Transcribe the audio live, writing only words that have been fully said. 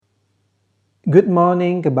Good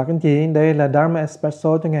morning các bạn anh chị, đây là Dharma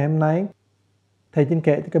Espresso cho ngày hôm nay. Thầy xin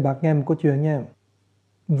kể cho các bạn nghe một câu chuyện nha.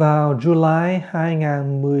 Vào July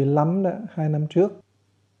 2015 đó, 2 năm trước,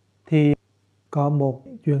 thì có một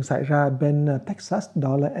chuyện xảy ra bên Texas,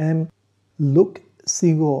 đó là em Luke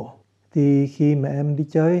Seagull. Thì khi mà em đi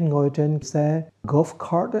chơi ngồi trên xe golf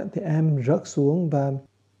cart đó, thì em rớt xuống và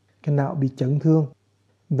cái não bị chấn thương.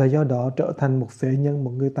 Và do đó trở thành một phế nhân,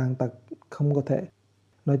 một người tàn tật, không có thể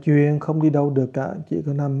nói chuyện, không đi đâu được cả, chỉ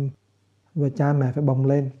có nằm và cha mẹ phải bồng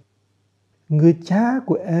lên. Người cha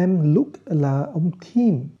của em lúc là ông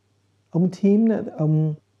Tim. Ông Tim này,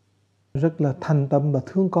 ông rất là thành tâm và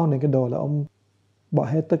thương con đến cái độ là ông bỏ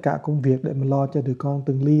hết tất cả công việc để mà lo cho đứa con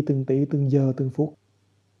từng ly, từng tí, từng giờ, từng phút.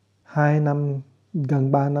 2 năm,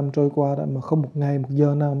 gần 3 năm trôi qua đó mà không một ngày, một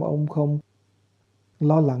giờ nào mà ông không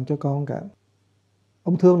lo lắng cho con cả.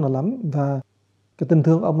 Ông thương nó lắm và cái tình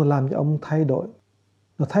thương ông là làm cho ông thay đổi.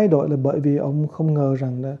 Nó thay đổi là bởi vì ông không ngờ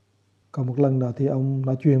rằng đó, còn một lần đó thì ông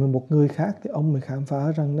nói chuyện với một người khác thì ông mới khám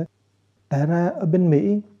phá rằng đó, tại ra ở bên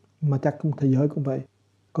Mỹ mà chắc cũng thế giới cũng vậy,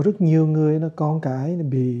 có rất nhiều người nó con cái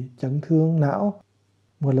bị chấn thương não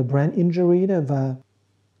gọi là brain injury đó, và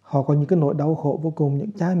họ có những cái nỗi đau khổ vô cùng.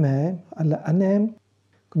 Những cha mẹ là anh em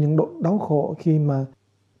có những nỗi đau khổ khi mà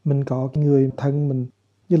mình có cái người thân mình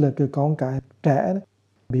như là cái con cái trẻ đó,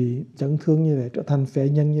 bị chấn thương như vậy, trở thành phế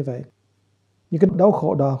nhân như vậy. Những cái đau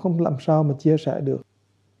khổ đó không làm sao mà chia sẻ được.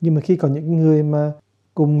 Nhưng mà khi có những người mà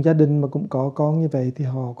cùng gia đình mà cũng có con như vậy thì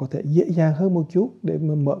họ có thể dễ dàng hơn một chút để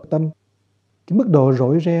mà mở tâm. Cái mức độ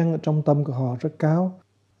rối ren ở trong tâm của họ rất cao,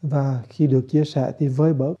 và khi được chia sẻ thì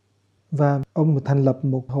vơi bớt. Và ông thành lập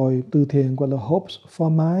một hội từ thiện gọi là Hopes for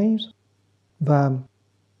Minds. Và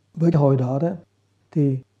với cái hội đó đó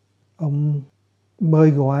thì ông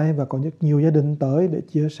mời gọi và có rất nhiều gia đình tới để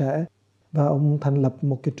chia sẻ, và ông thành lập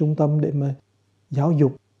một cái trung tâm để mà giáo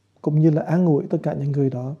dục cũng như là an ủi tất cả những người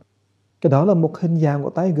đó. Cái đó là một hình dạng của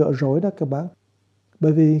tay gỡ rối đó các bạn.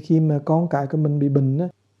 Bởi vì khi mà con cái của mình bị bệnh á,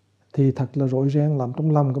 thì thật là rối ren lắm,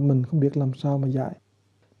 trong lòng của mình không biết làm sao mà giải.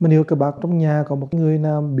 Mà nếu các bạn trong nhà có một người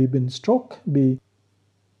nào bị bệnh stroke, bị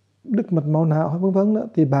đứt mạch máu não hay vân vân đó,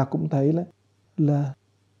 thì bà cũng thấy là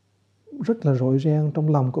rất là rối ren trong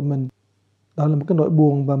lòng của mình. Đó là một cái nỗi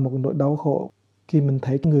buồn và một cái nỗi đau khổ khi mình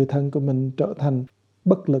thấy người thân của mình trở thành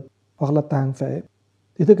bất lực hoặc là tàn phế.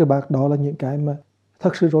 Thì thưa các bạn, đó là những cái mà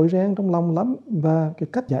thật sự rối ren trong lòng lắm. Và cái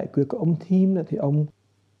cách giải quyết của ông Tim thì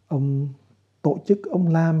ông tổ chức, ông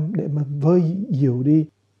làm để mà vơi dịu đi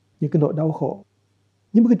những cái nỗi đau khổ.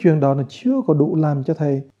 Nhưng mà cái chuyện đó là chưa có đủ làm cho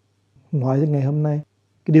thầy nói cho ngày hôm nay.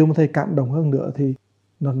 Cái điều mà thầy cảm động hơn nữa thì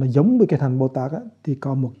nó giống với cái thành Bồ Tát á, thì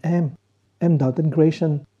có một em đó tên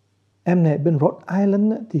Grayson. Em này bên Rhode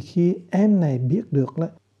Island á, thì khi em này biết được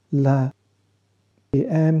là thì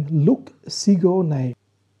em Luke Seagull này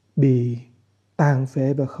bị tàn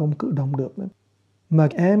phế và không cử động được nữa. Mà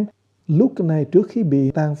em Luke này trước khi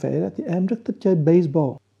bị tàn phế đó, thì em rất thích chơi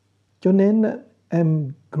baseball. Cho nên đó,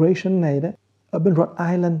 em Grayson này đó, ở bên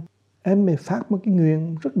Rhode Island, em mới phát một cái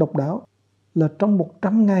nguyện rất độc đáo là trong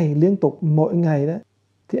 100 ngày liên tục, mỗi ngày đó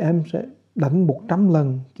thì em sẽ đánh 100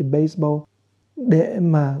 lần cái baseball để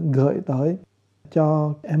mà gửi tới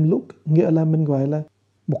cho em Luke. Nghĩa là mình gọi là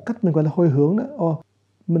một cách mình gọi là hồi hướng đó.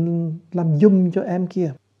 Mình làm giùm cho em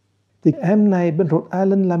kia. Thì em này bên Rhode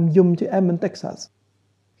Island làm giùm cho em bên Texas.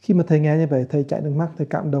 Khi mà thầy nghe như vậy, thầy chảy nước mắt, thầy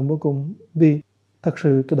cảm động vô cùng. Vì thật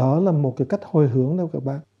sự cái đó là một cái cách hồi hướng đâu các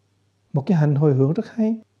bạn. Một cái hành hồi hướng rất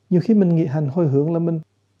hay. Nhiều khi mình nghĩ hành hồi hướng là mình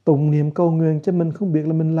tụng niệm cầu nguyện, chứ mình không biết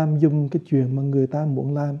là mình làm giùm cái chuyện mà người ta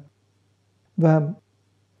muốn làm. Và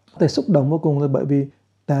thầy xúc động vô cùng là bởi vì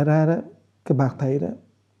tại ra đó, các bạn thấy đó,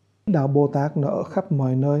 đạo Bồ Tát nó ở khắp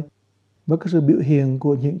mọi nơi. Với cái sự biểu hiện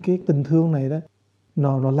của những cái tình thương này đó,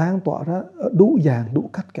 nó lan tỏa ra ở đủ dạng, đủ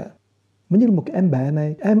cách cả. Mới như một cái em bé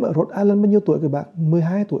này, em ở Rhode Island bao nhiêu tuổi các bạn?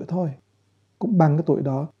 12 tuổi thôi. Cũng bằng cái tuổi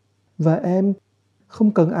đó. Và em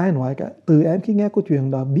không cần ai nói cả. Từ em khi nghe câu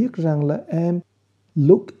chuyện đó biết rằng là em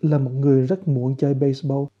Luke là một người rất muốn chơi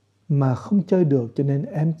baseball mà không chơi được, cho nên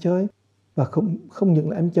em chơi. Và không những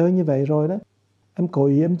là em chơi như vậy rồi đó, em cố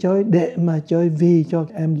ý em chơi để mà chơi vì cho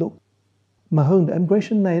em Luke. Mà hơn nữa em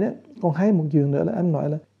Grayson này đó, còn hay một chuyện nữa là em nói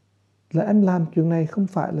là em làm chuyện này không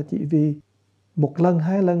phải là chỉ vì một lần,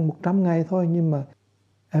 2 lần, 100 ngày thôi, nhưng mà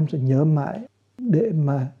em sẽ nhớ mãi để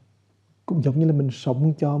mà cũng giống như là mình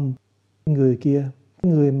sống cho người kia,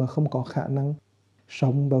 người mà không có khả năng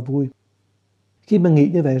sống và vui. Khi mà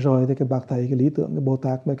nghĩ như vậy rồi thì các bạn thấy cái lý tưởng cái Bồ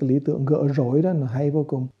Tát và cái lý tưởng gỡ rối đó nó hay vô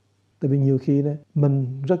cùng. Tại vì nhiều khi đó,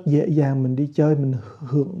 mình rất dễ dàng mình đi chơi,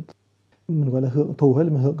 mình gọi là hưởng thụ hay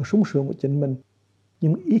là mình hưởng cái sung sướng của chính mình.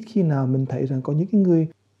 Nhưng ít khi nào mình thấy rằng có những cái người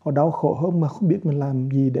họ đau khổ hơn mà không biết mình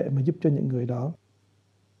làm gì để mà giúp cho những người đó.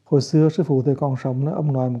 Hồi xưa sư phụ thầy còn sống đó,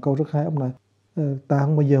 ông nói một câu rất hay, ông nói ta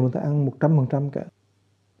không bao giờ mà ta ăn 100% cả,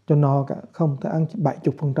 cho no cả, không, ta ăn chỉ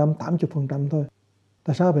 70%, 80% thôi.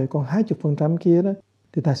 Tại sao vậy? Còn 20% kia đó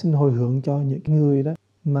thì ta xin hồi hướng cho những cái người đó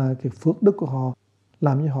mà cái phước đức của họ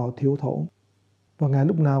làm cho họ thiếu thốn, và Ngài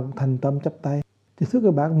lúc nào cũng thành tâm chắp tay. Thì thưa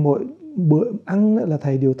các bạn, mỗi bữa ăn là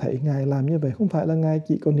thầy đều thấy Ngài làm như vậy, không phải là Ngài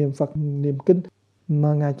chỉ có niệm Phật, niệm kinh,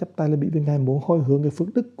 mà Ngài chắp tay là bởi vì Ngài muốn hồi hướng cái phước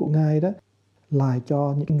đức của Ngài đó lại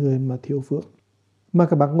cho những người mà thiếu phước. Mà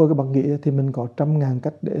các bạn ngồi các bạn nghĩ thì mình có 100.000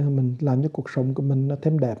 cách để mình làm cho cuộc sống của mình nó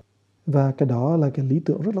thêm đẹp. Và cái đó là cái lý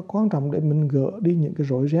tưởng rất là quan trọng để mình gỡ đi những cái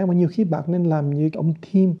rối ren. Mà nhiều khi bạn nên làm như ông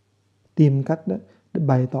Tim, tìm cách đó để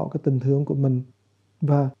bày tỏ cái tình thương của mình.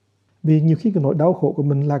 Và vì nhiều khi cái nỗi đau khổ của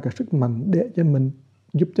mình là cái sức mạnh để cho mình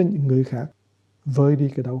giúp cho những người khác vơi đi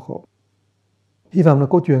cái đau khổ. Hy vọng là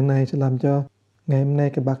câu chuyện này sẽ làm cho ngày hôm nay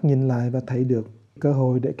các bạn nhìn lại và thấy được cơ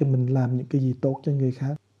hội để cái mình làm những cái gì tốt cho người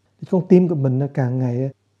khác. Thì con tim của mình nó càng ngày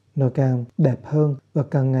nó càng đẹp hơn, và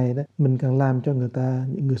càng ngày đó mình càng làm cho người ta,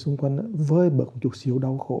 những người xung quanh vơi bớt một chút xíu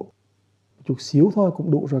đau khổ. Một chút xíu thôi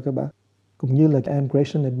cũng đủ rồi các bạn. Cũng như là em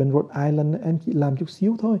Grayson ở bên Rhode Island, em chỉ làm chút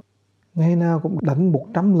xíu thôi. Ngày nào cũng đánh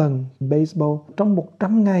 100 lần baseball trong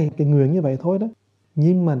 100 ngày, cái người như vậy thôi đó.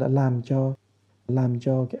 Nhưng mà đã làm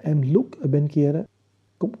cho cái em Luke ở bên kia đó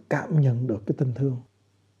cũng cảm nhận được cái tình thương.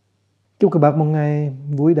 Chúc các bạn một ngày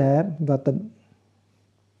vui đẹp và tịnh.